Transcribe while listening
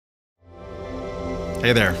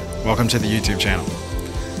Hey there, welcome to the YouTube channel.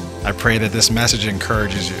 I pray that this message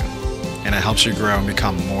encourages you and it helps you grow and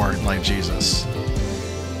become more like Jesus.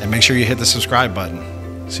 And make sure you hit the subscribe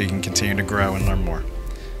button so you can continue to grow and learn more.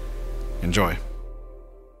 Enjoy.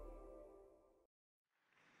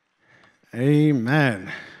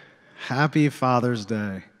 Amen. Happy Father's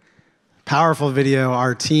Day. Powerful video.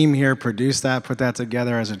 Our team here produced that, put that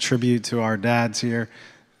together as a tribute to our dads here.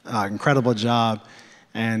 Incredible job.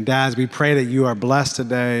 And dads, we pray that you are blessed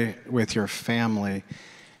today with your family.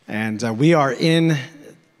 And we are in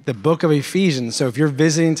the book of Ephesians. So if you're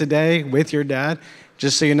visiting today with your dad,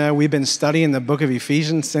 just so you know, we've been studying the book of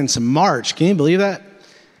Ephesians since March. Can you believe that?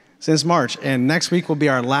 Since March. And next week will be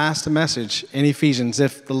our last message in Ephesians,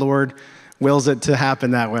 if the Lord wills it to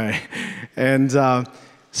happen that way. And so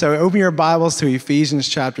open your Bibles to Ephesians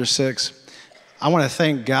chapter 6. I want to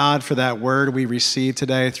thank God for that word we received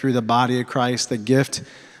today through the body of Christ, the gift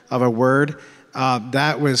of a word.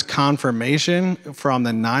 That was confirmation from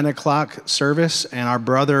the 9 o'clock service, and our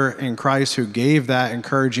brother in Christ who gave that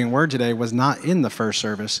encouraging word today was not in the first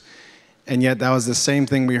service, and yet that was the same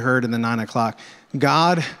thing we heard in the 9 o'clock.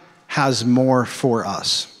 God has more for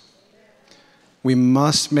us. We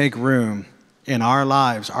must make room in our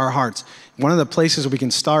lives, our hearts. One of the places we can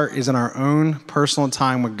start is in our own personal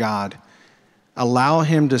time with God. Allow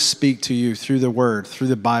him to speak to you through the word, through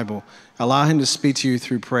the Bible. Allow him to speak to you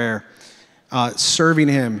through prayer, serving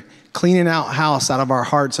him, cleaning out house out of our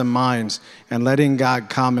hearts and minds, and letting God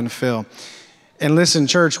come and fill. And listen,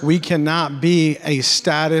 church, we cannot be a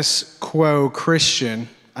status quo Christian,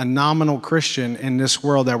 a nominal Christian in this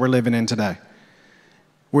world that we're living in today.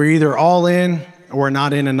 We're either all in or we're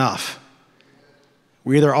not in enough.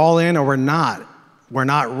 We're either all in or we're not. We're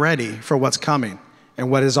not ready for what's coming and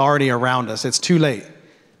what is already around us. It's too late.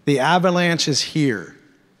 The avalanche is here.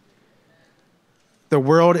 The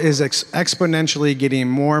world is exponentially getting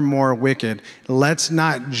more and more wicked. Let's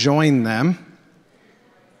not join them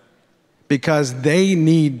because they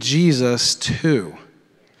need Jesus too.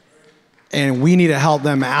 And we need to help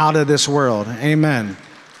them out of this world. Amen.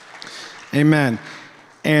 Amen.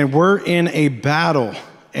 And we're in a battle,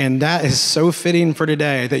 and that is so fitting for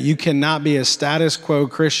today that you cannot be a status quo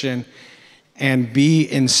Christian and be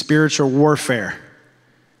in spiritual warfare.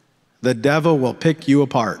 The devil will pick you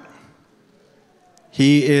apart.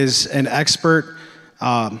 He is an expert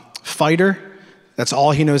fighter. That's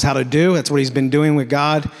all he knows how to do. That's what he's been doing with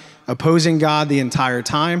God, opposing God the entire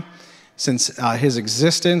time since his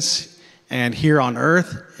existence and here on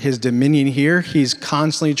earth, his dominion here. He's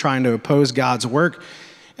constantly trying to oppose God's work.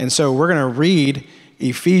 And so we're going to read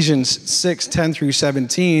Ephesians 6, 10 through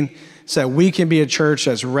 17 so that we can be a church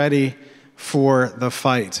that's ready for the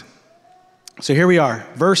fight. So here we are,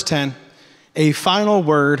 verse 10, a final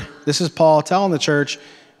word. This is Paul telling the church,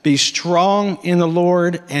 be strong in the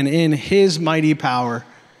Lord and in his mighty power.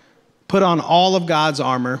 Put on all of God's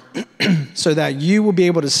armor so that you will be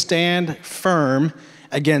able to stand firm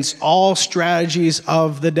against all strategies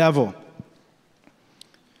of the devil.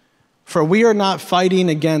 For we are not fighting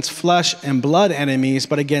against flesh and blood enemies,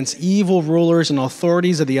 but against evil rulers and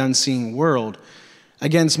authorities of the unseen world,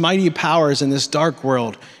 against mighty powers in this dark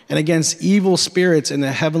world, and against evil spirits in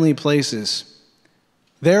the heavenly places.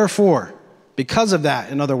 Therefore, because of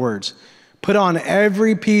that, in other words, put on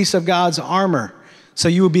every piece of God's armor so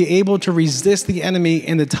you will be able to resist the enemy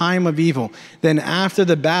in the time of evil. Then after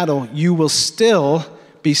the battle, you will still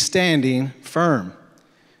be standing firm.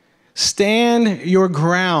 Stand your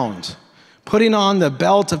ground, putting on the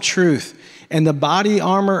belt of truth and the body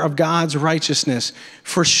armor of God's righteousness.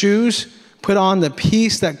 For shoes, put on the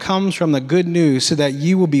peace that comes from the good news so that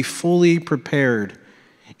you will be fully prepared.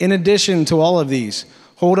 In addition to all of these,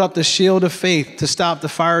 hold up the shield of faith to stop the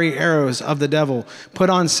fiery arrows of the devil. Put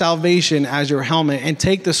on salvation as your helmet and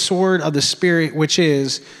take the sword of the Spirit, which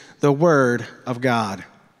is the word of God.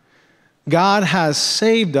 God has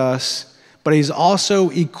saved us, but he's also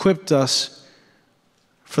equipped us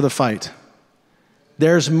for the fight.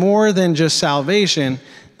 There's more than just salvation.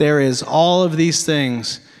 There is all of these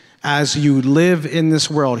things as you live in this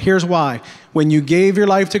world. Here's why. When you gave your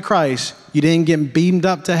life to Christ, you didn't get beamed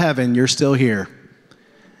up to heaven. You're still here.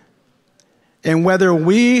 And whether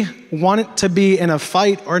we want to be in a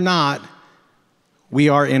fight or not, we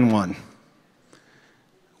are in one.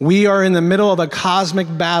 We are in the middle of a cosmic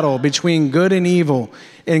battle between good and evil.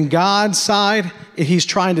 In God's side, he's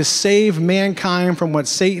trying to save mankind from what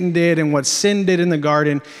Satan did and what sin did in the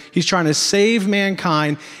garden. He's trying to save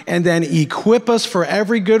mankind and then equip us for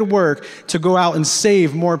every good work to go out and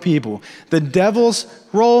save more people. The devil's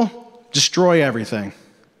role, destroy everything.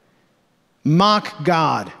 Mock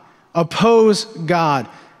God, oppose God,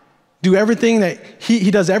 do everything that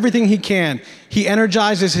he does everything he can. He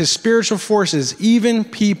energizes his spiritual forces, even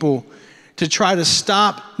people, to try to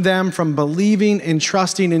stop them from believing and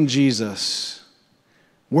trusting in Jesus.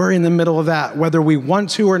 We're in the middle of that, whether we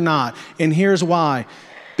want to or not. And here's why.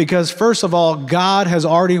 Because first of all, God has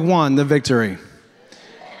already won the victory.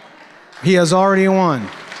 He has already won.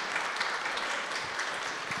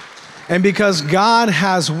 And because God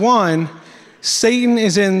has won, Satan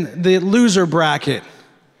is in the loser bracket.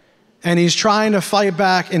 And he's trying to fight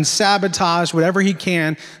back and sabotage whatever he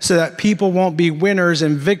can so that people won't be winners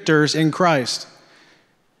and victors in Christ.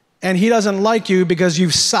 And he doesn't like you because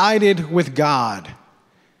you've sided with God.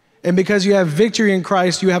 And because you have victory in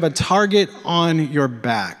Christ, you have a target on your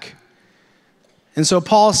back. And so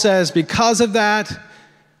Paul says, because of that,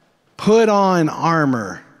 put on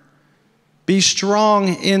armor. Be strong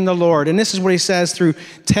in the Lord. And this is what he says through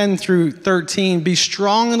 10 through 13. Be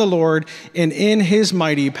strong in the Lord and in his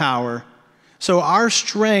mighty power. So our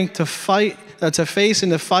strength to face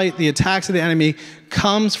and to fight the attacks of the enemy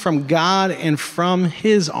comes from God and from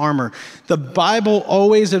his armor. The Bible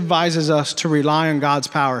always advises us to rely on God's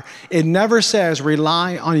power. It never says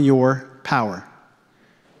rely on your power.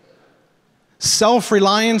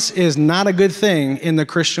 Self-reliance is not a good thing in the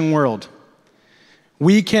Christian world.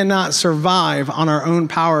 We cannot survive on our own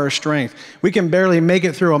power or strength. We can barely make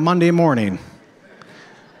it through a Monday morning.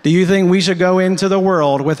 Do you think we should go into the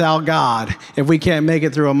world without God if we can't make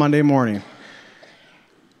it through a Monday morning?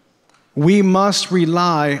 We must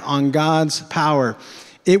rely on God's power.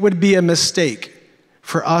 It would be a mistake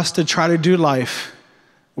for us to try to do life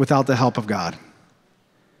without the help of God.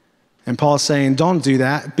 And Paul's saying, don't do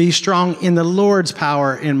that. Be strong in the Lord's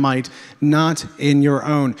power and might, not in your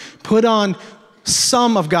own. Put on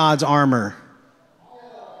some of God's armor.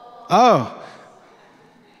 Oh,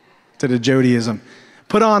 to the Jodyism.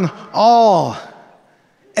 Put on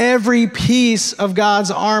every piece of God's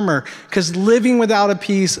armor, because living without a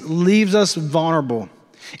piece leaves us vulnerable.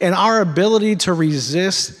 And our ability to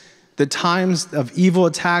resist the times of evil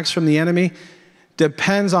attacks from the enemy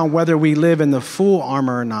depends on whether we live in the full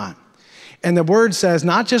armor or not. And the word says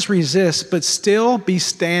not just resist, but still be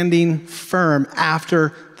standing firm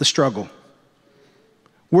after the struggle.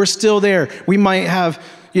 We're still there. We might have,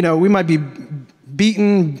 we might be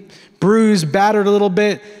beaten, bruised, battered a little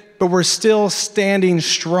bit, but we're still standing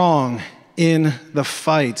strong in the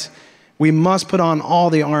fight. We must put on all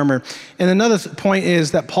the armor. And another point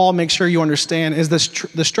is that Paul makes sure you understand is the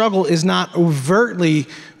struggle is not overtly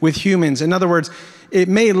with humans. In other words, it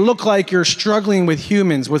may look like you're struggling with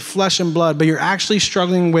humans, with flesh and blood, but you're actually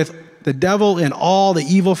struggling with the devil and all the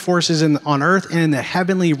evil forces on earth and in the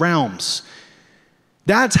heavenly realms.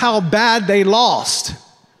 That's how bad they lost.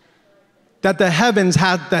 That the heavens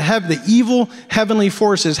the evil heavenly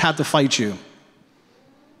forces had to fight you.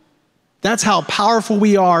 That's how powerful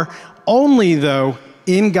we are, only though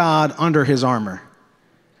in God under his armor.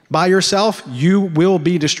 By yourself, you will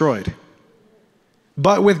be destroyed.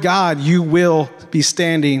 But with God, you will be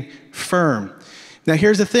standing firm. Now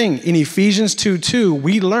here's the thing. In Ephesians 2:2,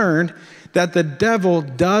 we learned that the devil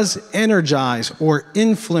does energize or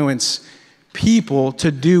influence people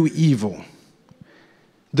to do evil.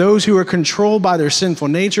 Those who are controlled by their sinful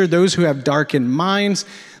nature, those who have darkened minds,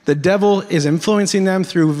 the devil is influencing them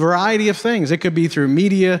through a variety of things. It could be through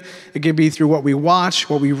media. It could be through what we watch,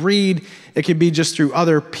 what we read. It could be just through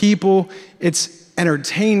other people. It's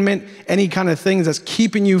entertainment, any kind of things that's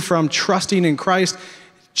keeping you from trusting in Christ.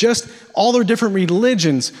 Just all the different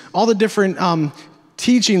religions, all the different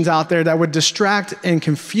teachings out there that would distract and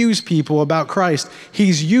confuse people about Christ.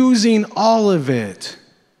 He's using all of it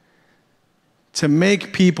to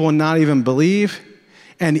make people not even believe,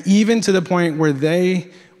 and even to the point where they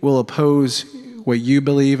will oppose what you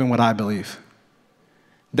believe and what I believe.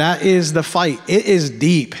 That is the fight. It is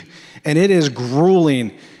deep and it is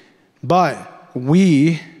grueling, but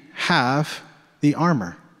we have the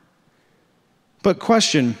armor. But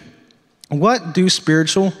question, what do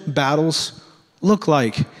spiritual battles look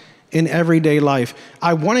like in everyday life?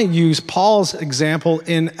 I want to use Paul's example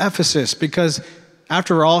in Ephesus because,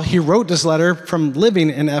 after all, he wrote this letter from living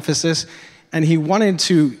in Ephesus, and he wanted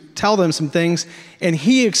to tell them some things, and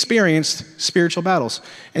he experienced spiritual battles.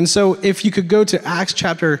 And so if you could go to Acts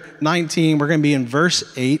chapter 19, we're going to be in verse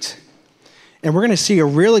 8, and we're going to see a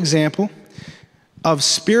real example of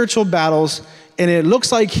spiritual battles, and it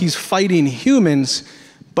looks like he's fighting humans,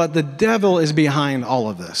 but the devil is behind all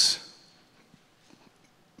of this.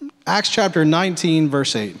 Acts chapter 19,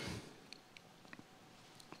 verse 8.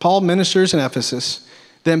 Paul ministers in Ephesus.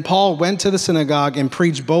 Then Paul went to the synagogue and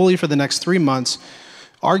preached boldly for the next 3 months,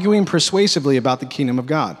 arguing persuasively about the kingdom of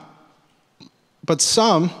God. But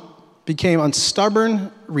some, became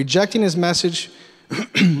unstubborn, rejecting his message,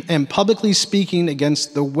 and publicly speaking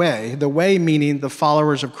against the way meaning the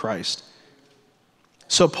followers of Christ.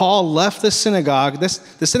 So Paul left the synagogue.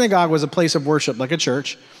 The synagogue was a place of worship, like a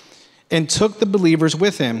church, and took the believers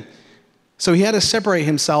with him. So he had to separate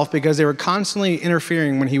himself because they were constantly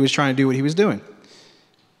interfering when he was trying to do what he was doing.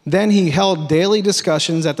 Then he held daily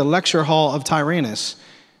discussions at the lecture hall of Tyrannus.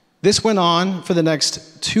 This went on for the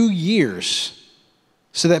next 2 years,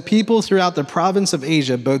 so that people throughout the province of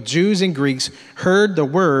Asia, both Jews and Greeks, heard the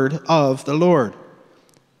word of the Lord.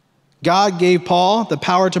 God gave Paul the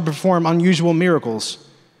power to perform unusual miracles.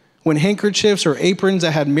 When handkerchiefs or aprons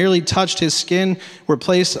that had merely touched his skin were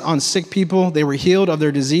placed on sick people, they were healed of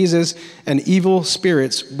their diseases, and evil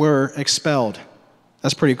spirits were expelled.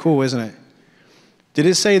 That's pretty cool, isn't it? Did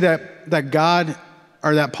it say that God,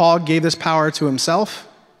 or that Paul gave this power to himself?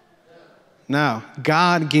 No,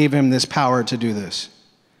 God gave him this power to do this.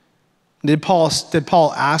 Did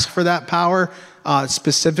Paul ask for that power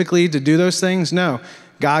specifically to do those things? No,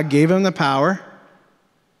 God gave him the power,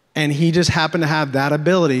 and he just happened to have that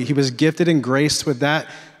ability. He was gifted and graced with that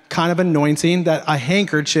kind of anointing that a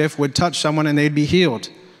handkerchief would touch someone and they'd be healed.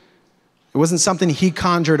 It wasn't something he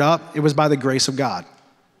conjured up. It was by the grace of God.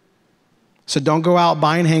 So don't go out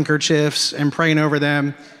buying handkerchiefs and praying over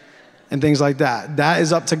them and things like that. That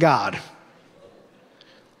is up to God.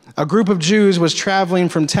 A group of Jews was traveling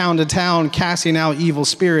from town to town, casting out evil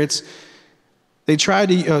spirits. They tried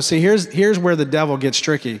to, here's where the devil gets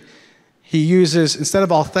tricky. He uses, instead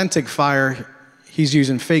of authentic fire, he's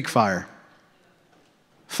using fake fire,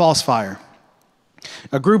 false fire.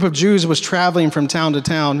 A group of Jews was traveling from town to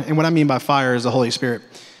town, and what I mean by fire is the Holy Spirit.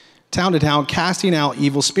 Town to town, casting out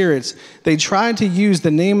evil spirits. They tried to use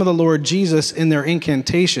the name of the Lord Jesus in their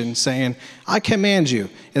incantation, saying, I command you,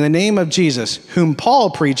 in the name of Jesus, whom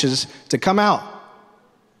Paul preaches, to come out.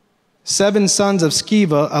 7 sons of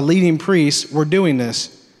Sceva, a leading priest, were doing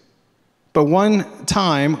this. But one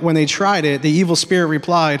time, when they tried it, the evil spirit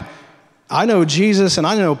replied, I know Jesus and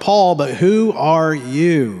I know Paul, but who are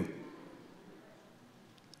you?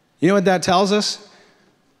 You know what that tells us?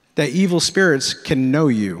 That evil spirits can know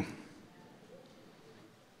you.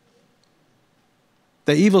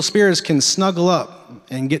 The evil spirits can snuggle up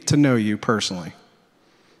and get to know you personally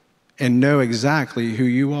and know exactly who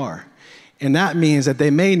you are. And that means that they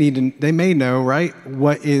may know, right,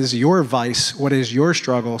 what is your vice, what is your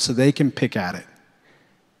struggle, so they can pick at it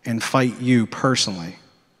and fight you personally.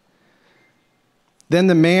 Then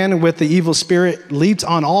the man with the evil spirit leaped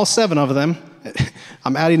on all 7 of them.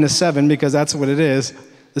 I'm adding the 7 because that's what it is.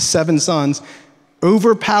 The 7 sons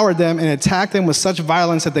overpowered them and attacked them with such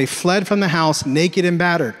violence that they fled from the house naked and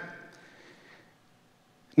battered.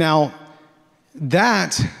 Now,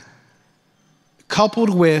 that coupled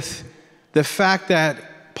with the fact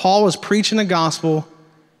that Paul was preaching the gospel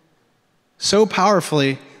so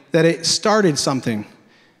powerfully that it started something.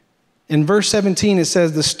 In verse 17, it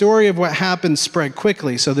says, the story of what happened spread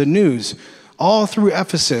quickly. So the news all through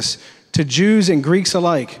Ephesus to Jews and Greeks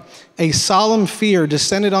alike. A solemn fear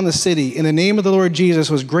descended on the city. In the name of the Lord Jesus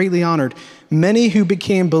was greatly honored. Many who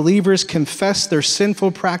became believers confessed their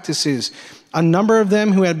sinful practices. A number of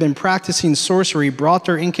them who had been practicing sorcery brought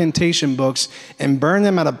their incantation books and burned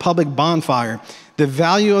them at a public bonfire. The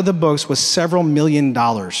value of the books was several $million.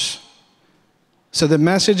 So the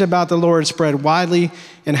message about the Lord spread widely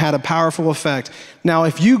and had a powerful effect. Now,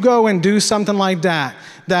 if you go and do something like that,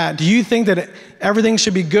 do you think that everything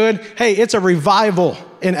should be good? Hey, it's a revival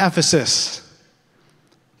in Ephesus.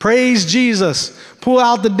 Praise Jesus. Pull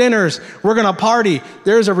out the dinners. We're going to party.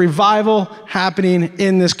 There's a revival happening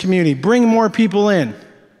in this community. Bring more people in.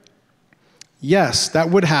 Yes, that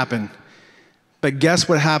would happen. But guess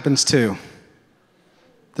what happens too?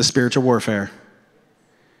 The spiritual warfare.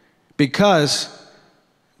 Because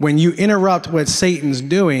when you interrupt what Satan's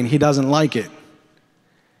doing, he doesn't like it.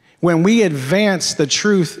 When we advance the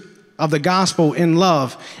truth of the gospel in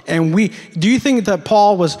love, and do you think that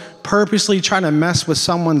Paul was purposely trying to mess with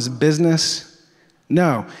someone's business?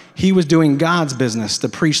 No, he was doing God's business to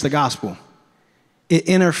preach the gospel. It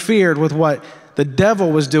interfered with what the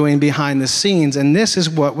devil was doing behind the scenes, and this is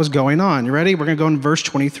what was going on. You ready? We're going to go in verse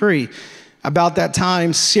 23. About that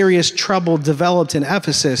time, serious trouble developed in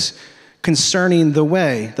Ephesus concerning the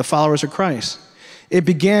way, the followers of Christ. It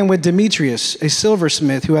began with Demetrius, a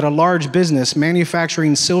silversmith who had a large business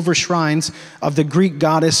manufacturing silver shrines of the Greek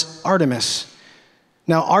goddess Artemis.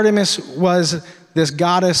 Now, Artemis was this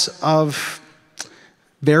goddess of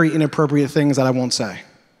very inappropriate things that I won't say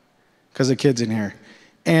because the kids in here.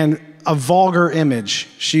 And a vulgar image.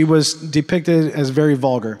 She was depicted as very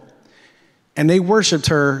vulgar. And they worshiped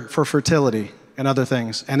her for fertility. and other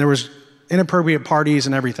things. And there was inappropriate parties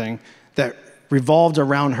and everything that revolved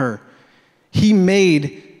around her. He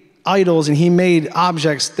made idols and he made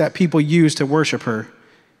objects that people used to worship her.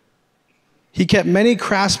 He kept many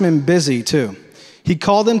craftsmen busy too. He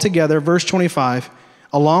called them together, verse 25,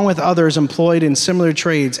 along with others employed in similar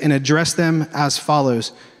trades, and addressed them as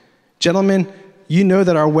follows. Gentlemen, you know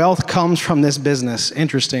that our wealth comes from this business.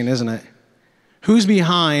 Interesting, isn't it? Who's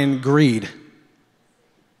behind greed?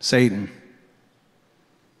 Satan.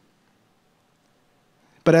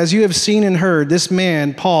 But as you have seen and heard, this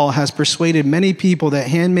man, Paul, has persuaded many people that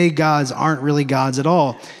handmade gods aren't really gods at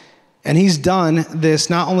all. And he's done this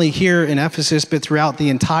not only here in Ephesus, but throughout the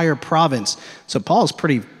entire province. So Paul's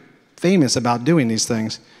pretty famous about doing these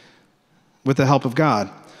things with the help of God.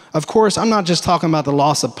 Of course, I'm not just talking about the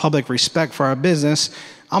loss of public respect for our business.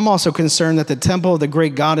 I'm also concerned that the temple of the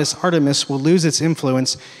great goddess Artemis will lose its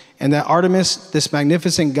influence, and that Artemis, this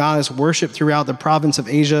magnificent goddess worshipped throughout the province of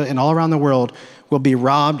Asia and all around the world, will be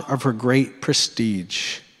robbed of her great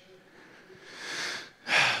prestige.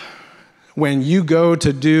 When you go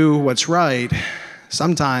to do what's right,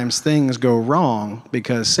 sometimes things go wrong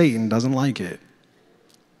because Satan doesn't like it.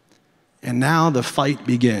 And now the fight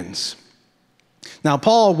begins. Now,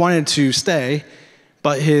 Paul wanted to stay,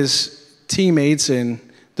 but his teammates and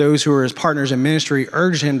those who were his partners in ministry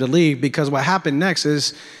urged him to leave, because what happened next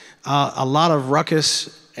is a lot of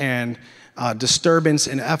ruckus and disturbance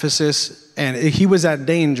in Ephesus, and he was in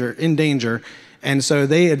danger. And so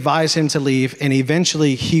they advised him to leave, and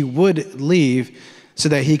eventually he would leave so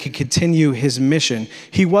that he could continue his mission.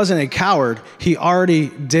 He wasn't a coward. He already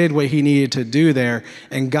did what he needed to do there,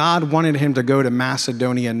 and God wanted him to go to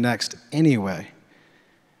Macedonia next anyway.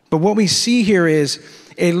 But what we see here is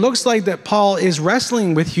it looks like that Paul is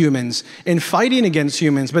wrestling with humans and fighting against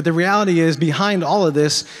humans, but the reality is behind all of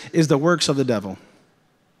this is the works of the devil.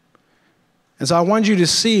 And so I want you to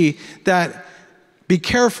see that, be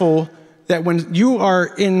careful that when you are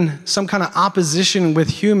in some kind of opposition with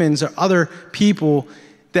humans or other people,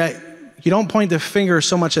 that you don't point the finger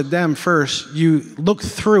so much at them first. You look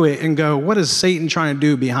through it and go, what is Satan trying to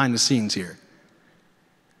do behind the scenes here?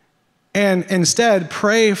 And instead,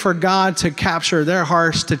 pray for God to capture their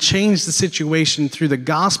hearts, to change the situation through the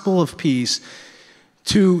gospel of peace,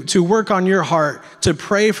 to work on your heart, to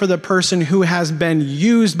pray for the person who has been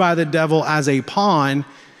used by the devil as a pawn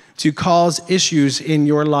to cause issues in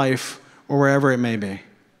your life or wherever it may be.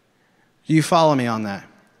 You follow me on that?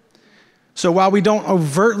 So while we don't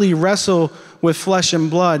overtly wrestle with flesh and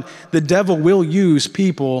blood, the devil will use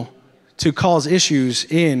people to cause issues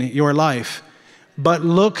in your life. But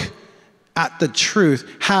look at the truth.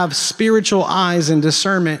 Have spiritual eyes and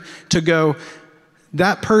discernment to go,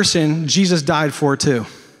 that person Jesus died for too.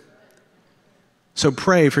 So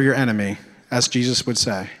pray for your enemy, as Jesus would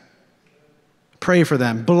say. Pray for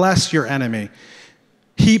them. Bless your enemy.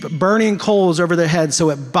 Heap burning coals over their head so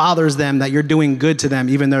it bothers them that you're doing good to them,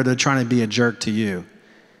 even though they're trying to be a jerk to you.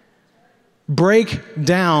 Break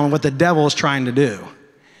down what the devil is trying to do.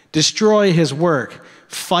 Destroy his work.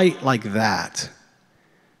 Fight like that.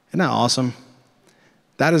 Isn't that awesome?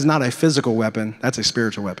 That is not a physical weapon. That's a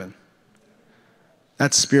spiritual weapon.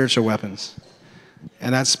 That's spiritual weapons.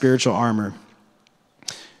 And that's spiritual armor.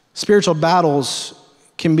 Spiritual battles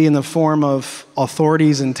can be in the form of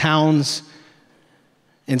authorities in towns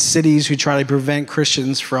and cities who try to prevent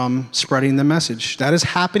Christians from spreading the message. That is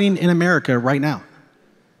happening in America right now.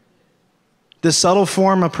 This subtle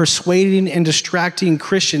form of persuading and distracting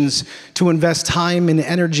Christians to invest time and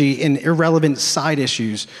energy in irrelevant side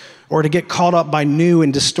issues or to get caught up by new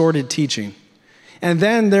and distorted teaching. And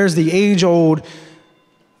then there's the age-old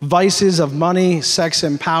vices of money, sex,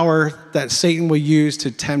 and power that Satan will use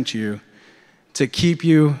to tempt you, to keep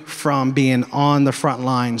you from being on the front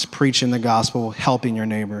lines, preaching the gospel, helping your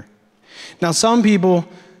neighbor. Now, some people,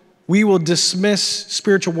 we will dismiss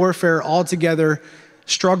spiritual warfare altogether,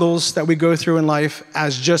 struggles that we go through in life,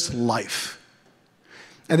 as just life.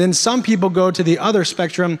 And then some people go to the other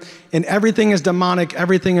spectrum, and everything is demonic,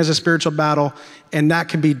 everything is a spiritual battle, and that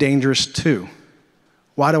can be dangerous too.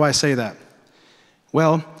 Why do I say that?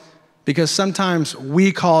 Well, because sometimes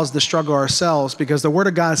we cause the struggle ourselves because the Word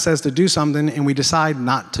of God says to do something and we decide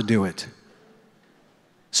not to do it.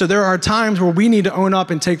 So there are times where we need to own up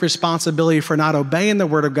and take responsibility for not obeying the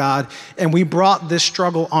Word of God, and we brought this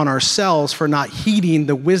struggle on ourselves for not heeding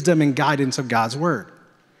the wisdom and guidance of God's Word.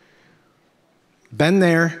 Been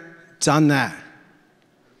there, done that.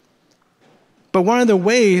 But one of the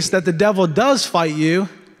ways that the devil does fight you,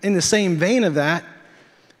 in the same vein of that,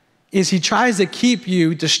 is he tries to keep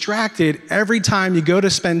you distracted every time you go to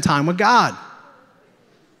spend time with God.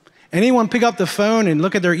 Anyone pick up the phone and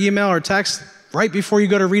look at their email or text right before you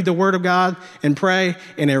go to read the Word of God and pray,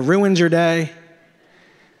 and it ruins your day?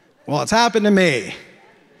 Well, it's happened to me.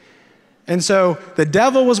 And so the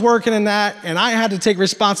devil was working in that, and I had to take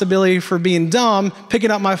responsibility for being dumb,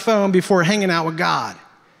 picking up my phone before hanging out with God.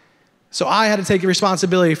 So I had to take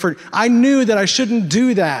responsibility I knew that I shouldn't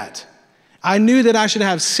do that. I knew that I should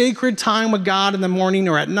have sacred time with God in the morning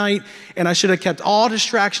or at night, and I should have kept all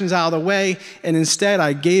distractions out of the way, and instead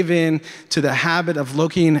I gave in to the habit of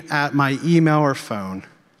looking at my email or phone,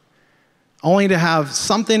 only to have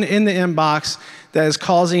something in the inbox that is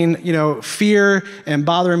causing, fear and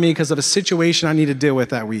bothering me because of a situation I need to deal with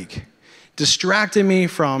that week, distracting me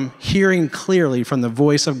from hearing clearly from the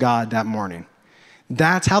voice of God that morning.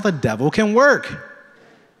 That's how the devil can work.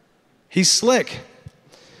 He's slick.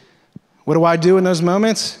 What do I do in those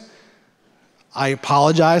moments? I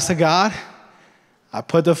apologize to God. I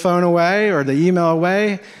put the phone away or the email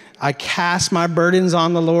away. I cast my burdens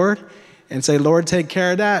on the Lord and say, Lord, take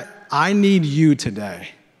care of that. I need you today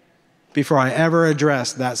before I ever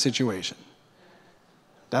address that situation.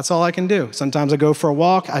 That's all I can do. Sometimes I go for a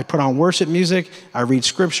walk. I put on worship music. I read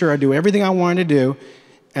scripture. I do everything I wanted to do.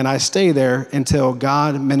 And I stay there until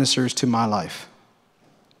God ministers to my life.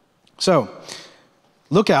 So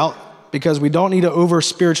look out, because we don't need to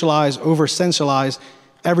over-spiritualize, over-sensualize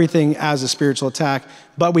everything as a spiritual attack,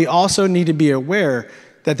 but we also need to be aware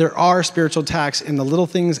that there are spiritual attacks in the little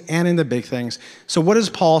things and in the big things. So what does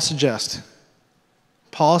Paul suggest?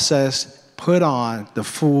 Paul says, put on the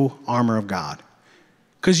full armor of God.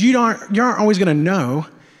 Because you aren't always going to know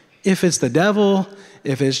if it's the devil,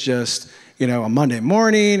 if it's just, a Monday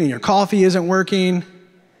morning and your coffee isn't working.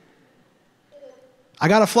 I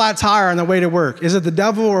got a flat tire on the way to work. Is it the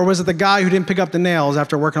devil, or was it the guy who didn't pick up the nails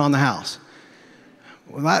after working on the house?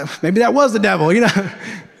 Well, maybe that was the devil,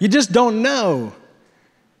 You just don't know.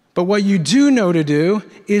 But what you do know to do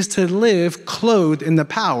is to live clothed in the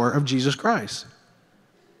power of Jesus Christ.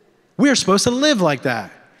 We are supposed to live like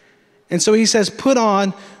that. And so he says, put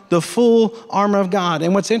on the full armor of God.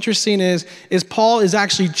 And what's interesting is Paul is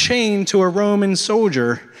actually chained to a Roman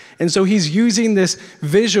soldier. And so he's using this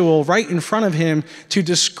visual right in front of him to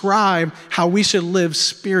describe how we should live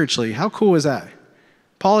spiritually. How cool is that?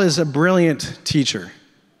 Paul is a brilliant teacher.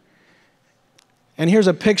 And here's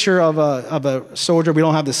a picture of a soldier. We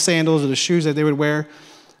don't have the sandals or the shoes that they would wear,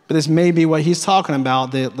 but this may be what he's talking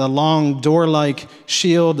about, the long door-like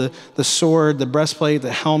shield, the sword, the breastplate,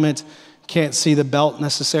 the helmet. Can't see the belt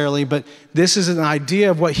necessarily, but this is an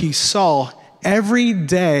idea of what he saw every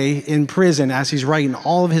day in prison as he's writing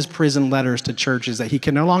all of his prison letters to churches that he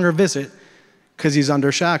can no longer visit because he's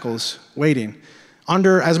under shackles, waiting.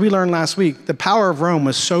 As we learned last week, the power of Rome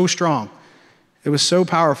was so strong. It was so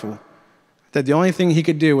powerful that the only thing he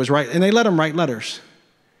could do was write, and they let him write letters.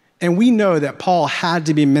 And we know that Paul had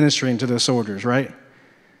to be ministering to those soldiers, right?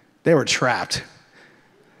 They were trapped.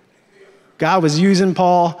 God was using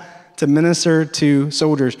Paul to minister to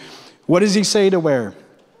soldiers. What does he say to wear?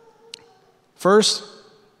 First,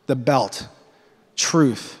 the belt,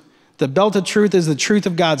 truth. The belt of truth is the truth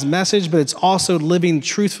of God's message, but it's also living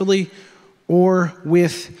truthfully or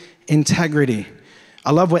with integrity.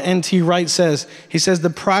 I love what N.T. Wright says. He says the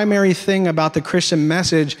primary thing about the Christian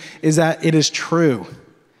message is that it is true.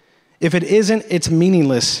 If it isn't, it's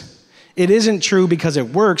meaningless. It isn't true because it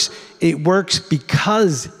works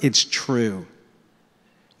because it's true.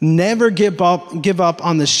 Never give up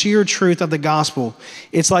on the sheer truth of the gospel.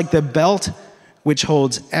 It's like the belt which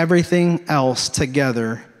holds everything else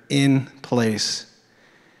together in place.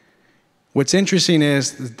 What's interesting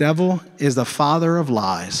is the devil is the father of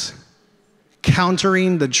lies,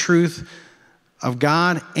 countering the truth of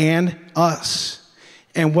God and us.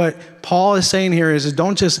 And what Paul is saying here is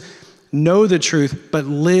don't just know the truth, but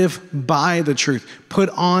live by the truth. Put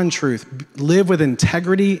on truth. Live with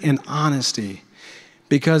integrity and honesty.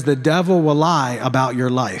 Because the devil will lie about your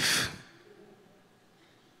life.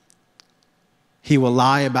 He will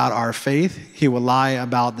lie about our faith. He will lie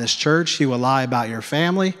about this church. He will lie about your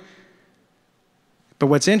family. But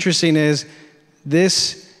what's interesting is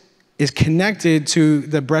this is connected to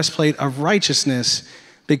the breastplate of righteousness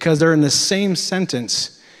because they're in the same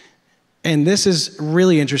sentence. And this is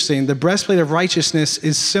really interesting. The breastplate of righteousness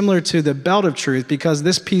is similar to the belt of truth because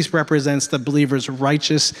this piece represents the believer's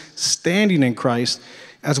righteous standing in Christ,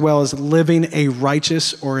 as well as living a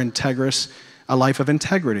righteous or a life of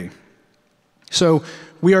integrity. So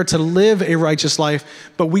we are to live a righteous life,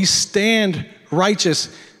 but we stand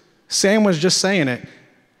righteous. Sam was just saying it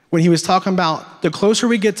when he was talking about the closer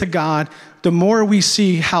we get to God, the more we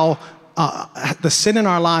see how the sin in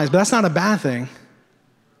our lives, but that's not a bad thing.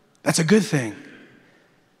 That's a good thing.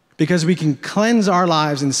 because we can cleanse our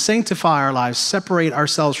lives and sanctify our lives, separate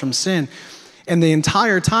ourselves from sin. And the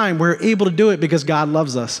entire time, we're able to do it because God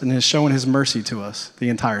loves us and has shown his mercy to us the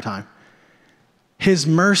entire time. His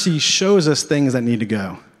mercy shows us things that need to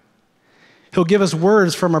go. He'll give us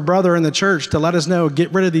words from a brother in the church to let us know,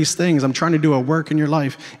 get rid of these things. I'm trying to do a work in your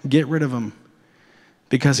life. Get rid of them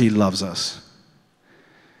because he loves us.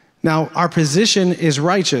 Now, our position is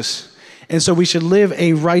righteous, and so we should live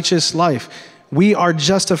a righteous life. We are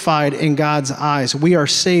justified in God's eyes. We are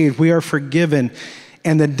saved. We are forgiven.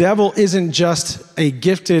 And the devil isn't just a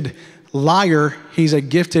gifted liar. He's a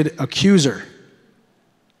gifted accuser.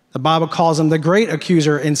 The Bible calls him the great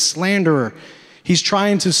accuser and slanderer. He's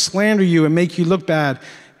trying to slander you and make you look bad.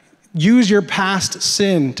 Use your past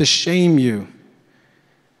sin to shame you.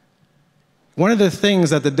 One of the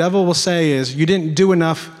things that the devil will say is, you didn't do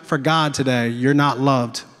enough for God today. You're not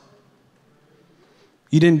loved.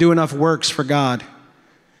 You didn't do enough works for God.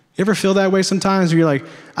 You ever feel that way sometimes where you're like,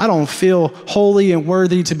 I don't feel holy and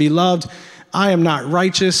worthy to be loved. I am not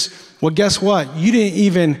righteous. Well, guess what? You didn't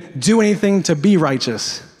even do anything to be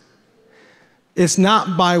righteous. It's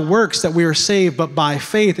not by works that we are saved, but by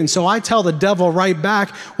faith. And so I tell the devil right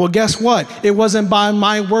back, well, guess what? It wasn't by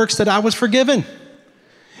my works that I was forgiven.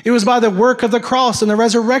 It was by the work of the cross and the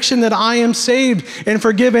resurrection that I am saved and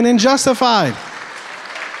forgiven and justified.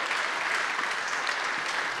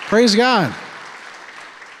 Praise God.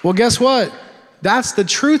 Well, guess what? That's the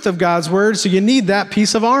truth of God's word, so you need that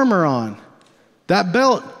piece of armor on, that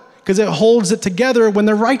belt, because it holds it together when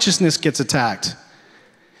the righteousness gets attacked.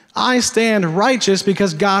 I stand righteous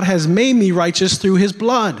because God has made me righteous through his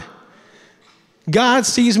blood. God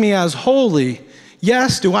sees me as holy.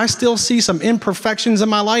 Yes, do I still see some imperfections in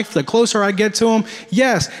my life the closer I get to him?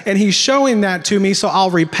 Yes, and he's showing that to me, so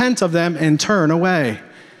I'll repent of them and turn away.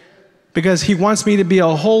 Because he wants me to be a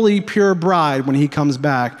holy, pure bride when he comes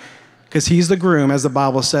back, because he's the groom, as the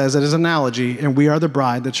Bible says, it is an analogy, and we are the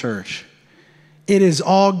bride, the church. It is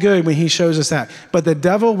all good when he shows us that. But the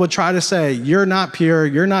devil will try to say, you're not pure,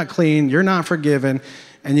 you're not clean, you're not forgiven.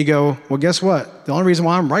 And you go, well, guess what? The only reason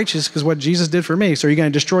why I'm righteous is because what Jesus did for me. So are you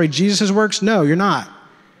going to destroy Jesus' works? No, you're not.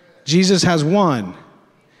 Jesus has won.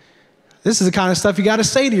 This is the kind of stuff you got to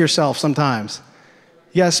say to yourself sometimes.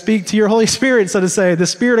 You got to speak to your Holy Spirit, so to say, the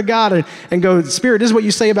Spirit of God, and go, Spirit, this is what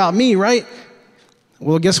you say about me, right?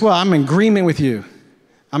 Well, guess what? I'm in agreement with you.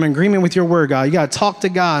 I'm in agreement with your word, God. You got to talk to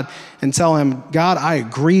God and tell him, God, I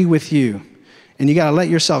agree with you. And you got to let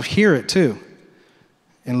yourself hear it too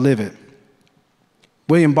and live it.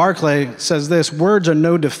 William Barclay says this, words are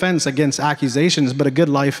no defense against accusations, but a good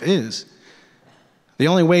life is. The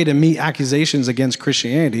only way to meet accusations against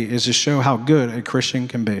Christianity is to show how good a Christian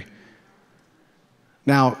can be.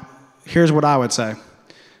 Now, here's what I would say.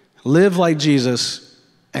 Live like Jesus,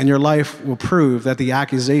 and your life will prove that the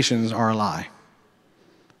accusations are a lie.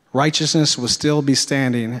 Righteousness will still be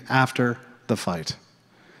standing after the fight.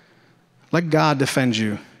 Let God defend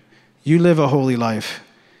you. You live a holy life,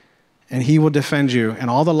 and he will defend you. And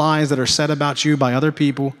all the lies that are said about you by other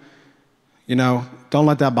people, don't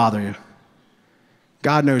let that bother you.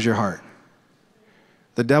 God knows your heart.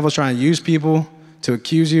 The devil's trying to use people to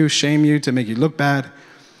accuse you, shame you, to make you look bad.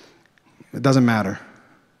 It doesn't matter.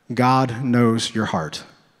 God knows your heart.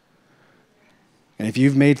 And if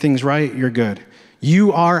you've made things right, you're good.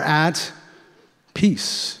 You are at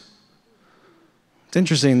peace. It's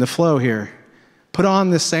interesting, the flow here. Put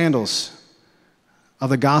on the sandals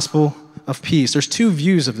of the gospel of peace. There's two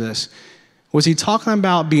views of this. Was he talking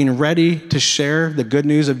about being ready to share the good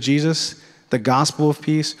news of Jesus, the gospel of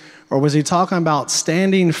peace? Or was he talking about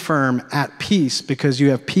standing firm at peace because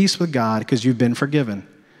you have peace with God because you've been forgiven?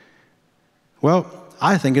 Well,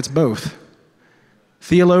 I think it's both.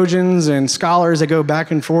 Theologians and scholars that go back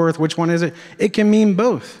and forth, which one is it? It can mean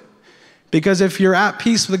both. Because if you're at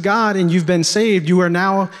peace with God and you've been saved, you are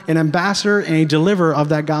now an ambassador and a deliverer of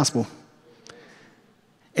that gospel.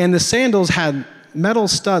 And the sandals had metal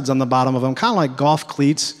studs on the bottom of them, kind of like golf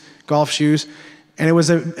cleats, golf shoes. And it was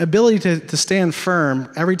an ability to stand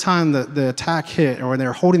firm every time the attack hit, or when they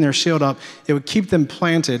were holding their shield up, it would keep them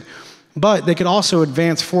planted. But they could also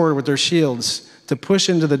advance forward with their shields to push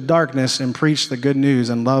into the darkness and preach the good news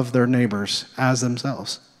and love their neighbors as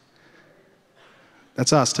themselves.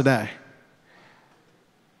 That's us today.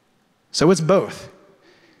 So it's both.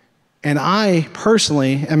 And I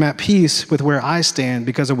personally am at peace with where I stand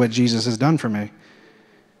because of what Jesus has done for me.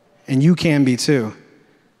 And you can be too.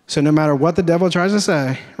 So no matter what the devil tries to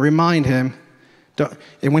say, remind him.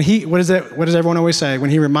 And what does everyone always say? When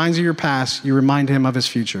he reminds you of your past, you remind him of his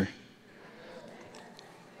future.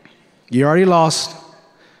 You already lost.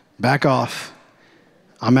 Back off.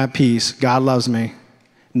 I'm at peace. God loves me.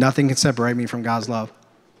 Nothing can separate me from God's love.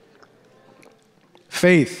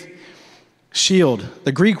 Faith, shield.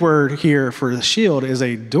 The Greek word here for the shield is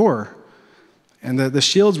a door. And the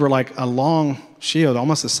shields were like a long shield,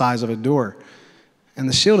 almost the size of a door. And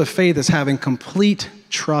the shield of faith is having complete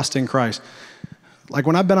trust in Christ. Like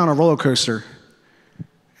when I've been on a roller coaster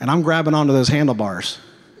and I'm grabbing onto those handlebars,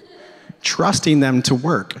 trusting them to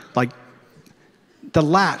work. Like the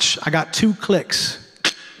latch, I got 2 clicks.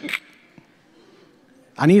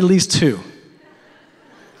 I need at least 2.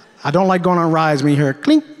 I don't like going on rides when you hear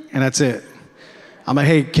clink, and that's it. I'm like,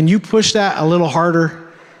 hey, can you push that a little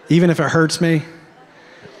harder, even if it hurts me?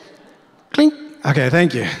 Clink. Okay,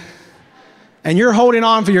 thank you. And you're holding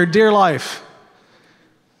on for your dear life.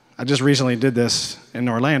 I just recently did this in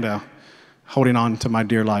Orlando, holding on to my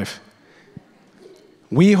dear life.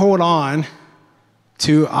 We hold on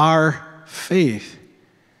to our faith,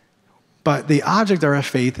 but the object of our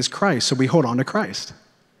faith is Christ, so we hold on to Christ.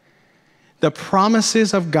 The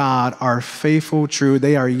promises of God are faithful, true.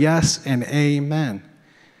 They are yes and amen.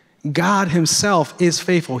 God himself is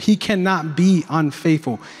faithful. He cannot be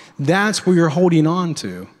unfaithful. That's what you're holding on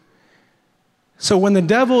to. So when the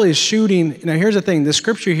devil is shooting, now here's the thing, the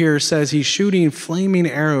scripture here says he's shooting flaming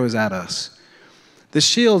arrows at us. The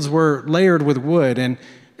shields were layered with wood, and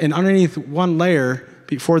underneath one layer,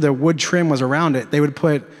 before the wood trim was around it, they would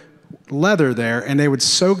put leather there, and they would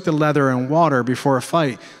soak the leather in water before a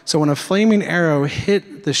fight. So when a flaming arrow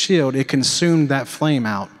hit the shield, it consumed that flame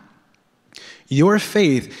out. Your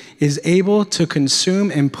faith is able to consume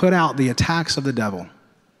and put out the attacks of the devil.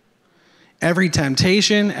 Every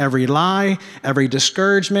temptation, every lie, every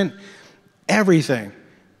discouragement, everything.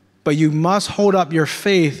 But you must hold up your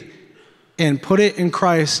faith and put it in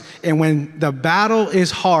Christ. And when the battle is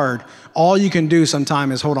hard, all you can do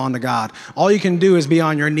sometimes is hold on to God. All you can do is be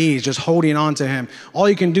on your knees, just holding on to him. All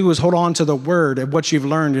you can do is hold on to the word of what you've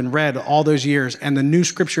learned and read all those years and the new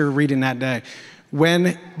scripture you're reading that day.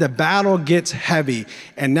 When the battle gets heavy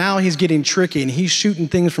and now he's getting tricky and he's shooting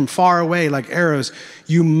things from far away like arrows,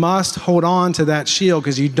 you must hold on to that shield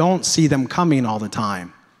because you don't see them coming all the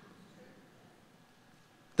time.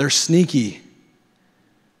 They're sneaky.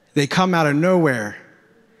 They come out of nowhere.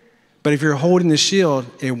 But if you're holding the shield,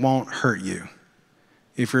 it won't hurt you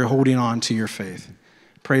if you're holding on to your faith.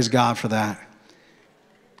 Praise God for that.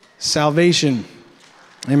 Salvation.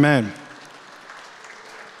 Amen.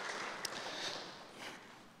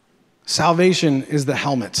 Salvation is the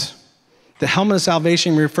helmet. The helmet of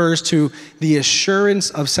salvation refers to the assurance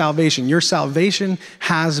of salvation. Your salvation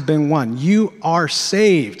has been won. You are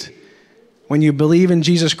saved when you believe in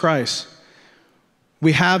Jesus Christ.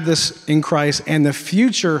 We have this in Christ and the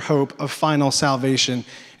future hope of final salvation.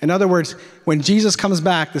 In other words, when Jesus comes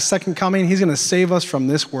back, the second coming, he's going to save us from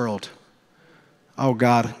this world. Oh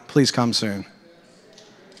God, please come soon.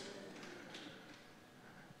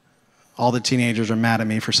 All the teenagers are mad at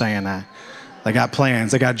me for saying that. They got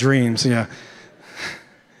plans, they got dreams. Yeah.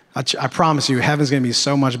 I promise you, heaven's going to be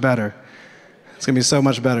so much better. It's going to be so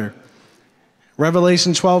much better.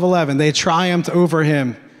 Revelation 12:11, they triumphed over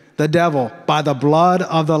him, the devil, by the blood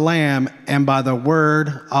of the Lamb and by the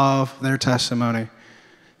word of their testimony.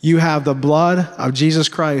 You have the blood of Jesus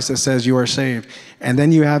Christ that says you are saved. And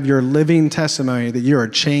then you have your living testimony that you're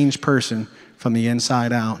a changed person from the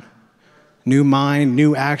inside out. New mind,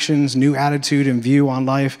 new actions, new attitude and view on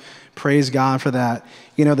life. Praise God for that.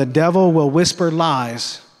 You know, the devil will whisper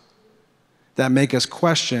lies that make us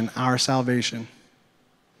question our salvation.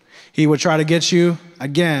 He would try to get you,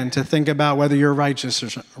 again, to think about whether you're righteous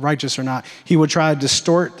or not. He would try to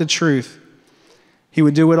distort the truth. He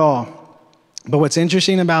would do it all. But what's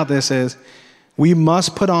interesting about this is we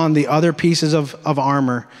must put on the other pieces of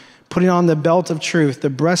armor, putting on the belt of truth, the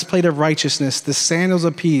breastplate of righteousness, the sandals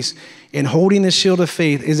of peace, and holding the shield of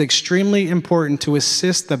faith is extremely important to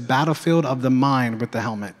assist the battlefield of the mind with the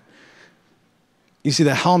helmet. You see,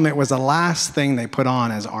 the helmet was the last thing they put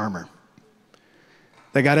on as armor.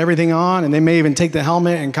 They got everything on, and they may even take the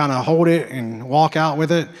helmet and kind of hold it and walk out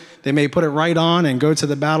with it. They may put it right on and go to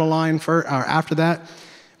the battle line after that.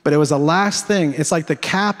 But it was the last thing. It's like the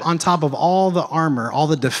cap on top of all the armor, all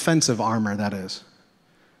the defensive armor, that is.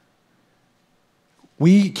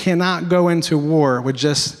 We cannot go into war with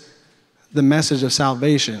just the message of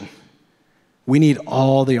salvation. We need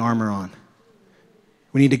all the armor on.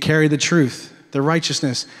 We need to carry the truth, the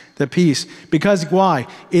righteousness, the peace. Because why?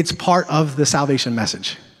 It's part of the salvation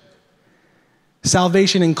message.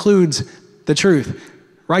 Salvation includes the truth,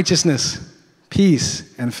 righteousness,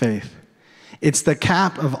 peace, and faith. It's the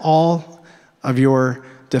cap of all of your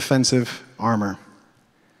defensive armor.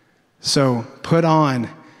 So put on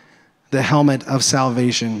the helmet of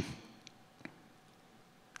salvation.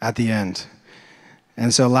 at the end.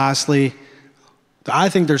 And so lastly, I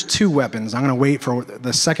think there's 2 weapons. I'm going to wait for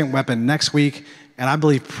the second weapon next week, and I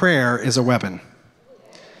believe prayer is a weapon.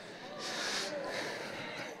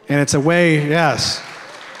 And it's a way, yes.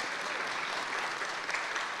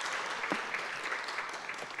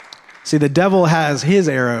 See, the devil has his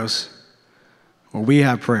arrows, well, we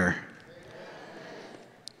have prayer.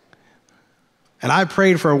 And I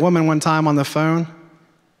prayed for a woman one time on the phone,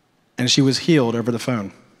 and she was healed over the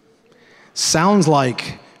phone. Sounds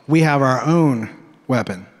like we have our own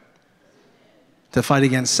weapon to fight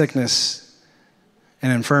against sickness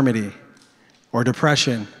and infirmity or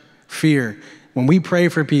depression, fear. When we pray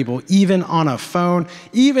for people, even on a phone,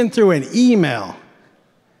 even through an email,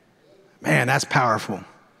 man, that's powerful.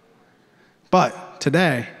 But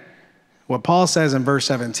today, what Paul says in verse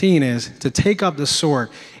 17 is to take up the sword.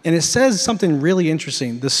 And it says something really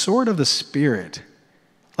interesting, the sword of the Spirit.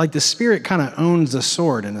 Like the Spirit kind of owns the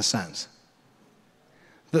sword in a sense.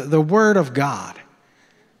 The Word of God.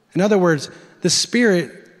 In other words, the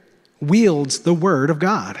Spirit wields the Word of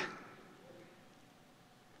God.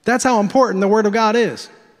 That's how important the Word of God is.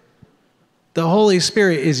 The Holy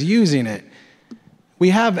Spirit is using it. We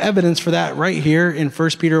have evidence for that right here in 1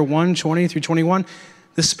 Peter 1, 20 through 21.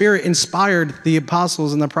 The Spirit inspired the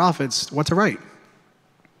apostles and the prophets what to write.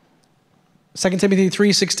 2 Timothy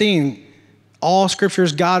 3:16, all scripture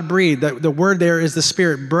is God-breathed. The word there is the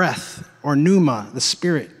Spirit, breath, or pneuma, the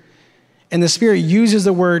Spirit. And the Spirit uses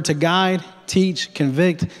the word to guide, teach,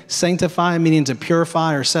 convict, sanctify, meaning to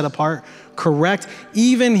purify or set apart, correct,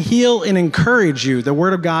 even heal and encourage you. The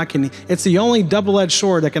word of God it's the only double-edged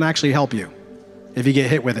sword that can actually help you if you get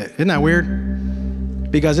hit with it. Isn't that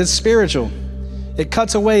weird? Because it's spiritual. It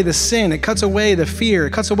cuts away the sin. It cuts away the fear.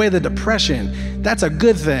 It cuts away the depression. That's a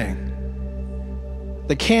good thing.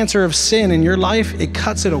 The cancer of sin in your life, it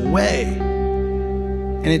cuts it away.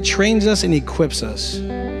 And it trains us and equips us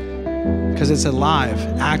because it's alive,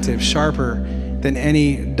 active, sharper than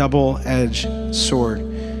any double-edged sword.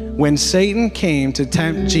 When Satan came to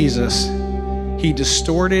tempt Jesus, he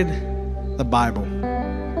distorted the Bible.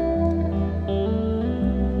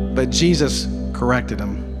 But Jesus corrected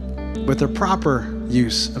him with the proper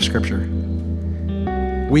use of Scripture.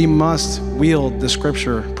 We must wield the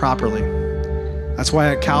Scripture properly. That's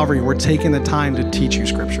why at Calvary, we're taking the time to teach you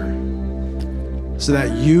Scripture so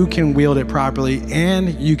that you can wield it properly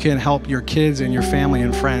and you can help your kids and your family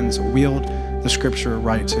and friends wield the Scripture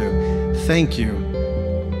right too. Thank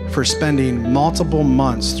you for spending multiple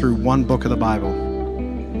months through one book of the Bible.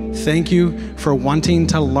 Thank you for wanting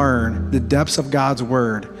to learn the depths of God's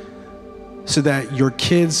Word so that your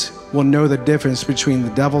kids will know the difference between the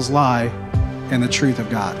devil's lie and the truth of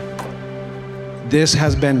God. This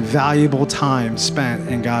has been valuable time spent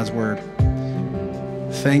in God's Word.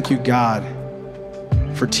 Thank you, God,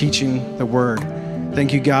 for teaching the Word.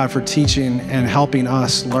 Thank you, God, for teaching and helping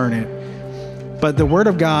us learn it. But the Word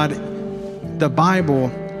of God, the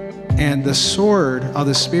Bible, and the sword of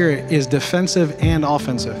the Spirit is defensive and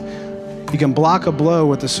offensive. You can block a blow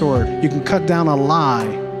with the sword. You can cut down a lie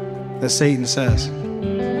that Satan says.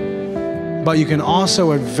 But you can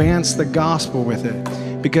also advance the gospel with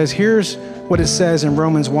it. Because here's what it says in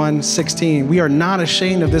Romans 1:16. We are not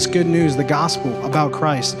ashamed of this good news, the gospel about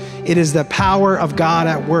Christ. It is the power of God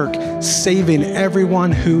at work, saving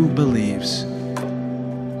everyone who believes.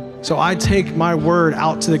 So I take my word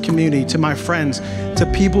out to the community, to my friends,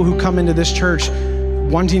 to people who come into this church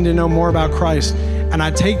wanting to know more about Christ. And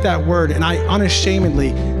I take that word and I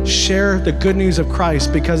unashamedly share the good news of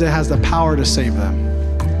Christ because it has the power to save them.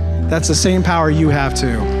 That's the same power you have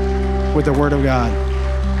too with the Word of God.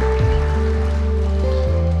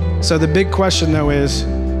 So the big question though is,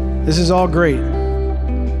 this is all great,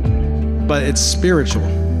 but it's spiritual.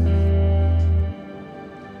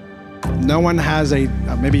 No one has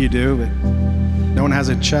maybe you do, but no one has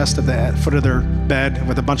a chest at the foot of their bed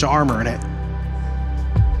with a bunch of armor in it.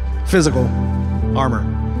 Physical armor.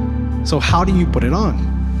 So how do you put it on?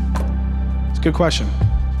 It's a good question.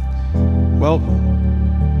 Well,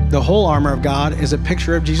 the whole armor of God is a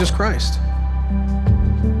picture of Jesus Christ.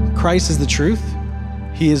 Christ is the truth.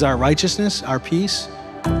 He is our righteousness, our peace,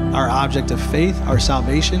 our object of faith, our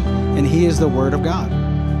salvation, and He is the Word of God.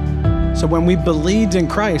 So when we believed in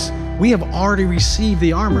Christ, we have already received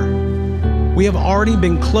the armor. We have already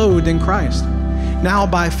been clothed in Christ. Now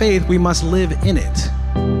by faith, we must live in it.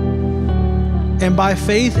 And by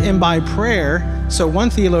faith and by prayer, so one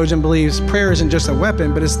theologian believes prayer isn't just a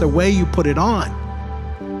weapon, but it's the way you put it on.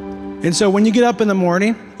 And so when you get up in the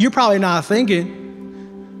morning, you're probably not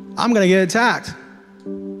thinking, I'm gonna get attacked.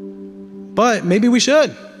 But maybe we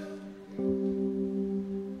should.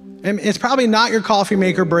 And it's probably not your coffee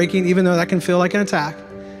maker breaking, even though that can feel like an attack.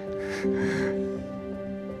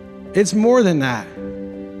 It's more than that.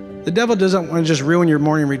 The devil doesn't want to just ruin your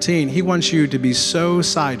morning routine. He wants you to be so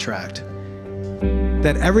sidetracked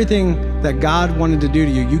that everything that God wanted to do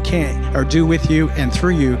to you, you can't, or do with you and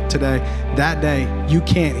through you today, that day, you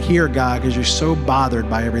can't hear God because you're so bothered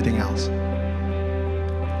by everything else.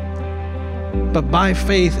 But by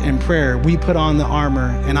faith and prayer, we put on the armor,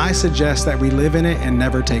 and I suggest that we live in it and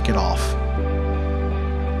never take it off.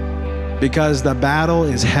 Because the battle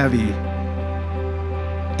is heavy,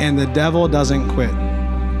 and the devil doesn't quit.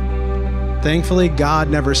 Thankfully, God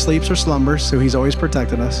never sleeps or slumbers, so he's always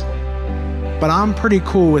protected us. But I'm pretty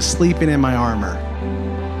cool with sleeping in my armor.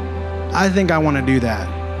 I think I want to do that.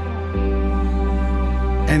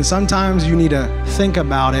 And sometimes you need to think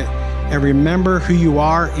about it and remember who you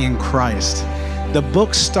are in Christ. The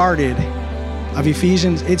book started of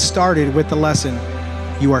Ephesians, it started with the lesson,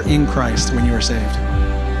 you are in Christ when you are saved.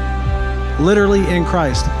 Literally in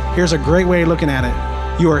Christ. Here's a great way of looking at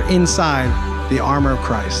it. You are inside the armor of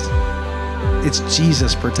Christ. It's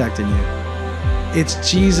Jesus protecting you.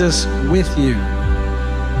 It's Jesus with you.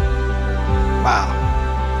 Wow.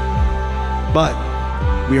 But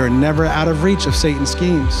we are never out of reach of Satan's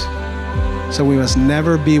schemes. So we must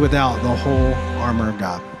never be without the whole armor of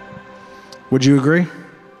God. Would you agree?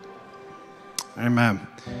 Amen.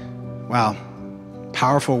 Wow.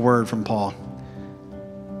 Powerful word from Paul.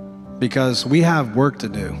 Because we have work to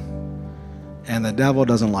do, and the devil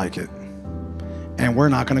doesn't like it. And we're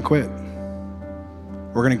not going to quit.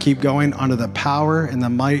 We're going to keep going under the power and the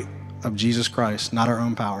might of Jesus Christ, not our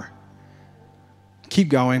own power. Keep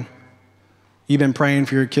going. You've been praying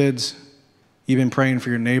for your kids. You've been praying for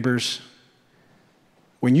your neighbors.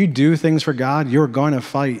 When you do things for God, you're going to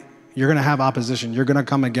fight. You're going to have opposition. You're going to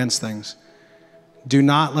come against things. Do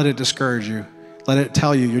not let it discourage you. Let it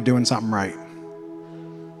tell you you're doing something right.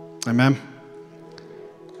 Amen.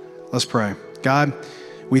 Let's pray. God,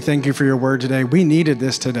 we thank you for your word today. We needed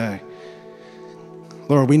this today.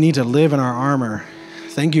 Lord, we need to live in our armor.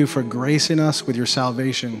 Thank you for gracing us with your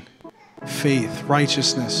salvation, faith,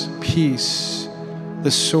 righteousness, peace,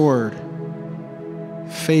 the sword,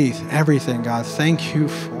 faith, everything, God. Thank you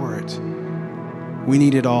for it. We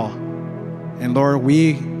need it all. And Lord,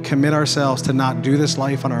 we commit ourselves to not do this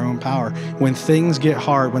life on our own power. When things get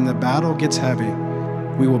hard, when the battle gets heavy,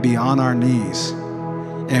 we will be on our knees.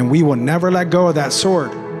 And we will never let go of that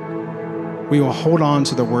sword. We will hold on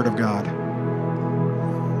to the word of God.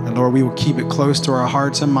 And Lord, we will keep it close to our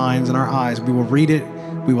hearts and minds and our eyes. We will read it.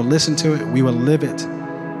 We will listen to it. We will live it.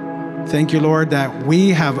 Thank you, Lord, that we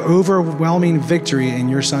have overwhelming victory in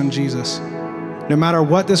your Son, Jesus. No matter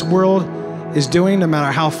what this world is doing, no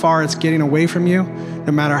matter how far it's getting away from you,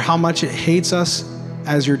 no matter how much it hates us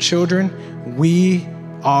as your children, we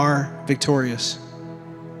are victorious.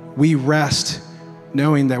 We rest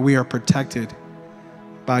knowing that we are protected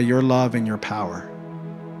by your love and your power.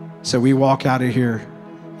 So we walk out of here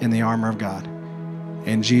in the armor of God.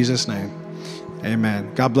 In Jesus' name,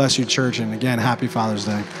 amen. God bless you, church. And again, happy Father's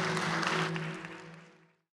Day.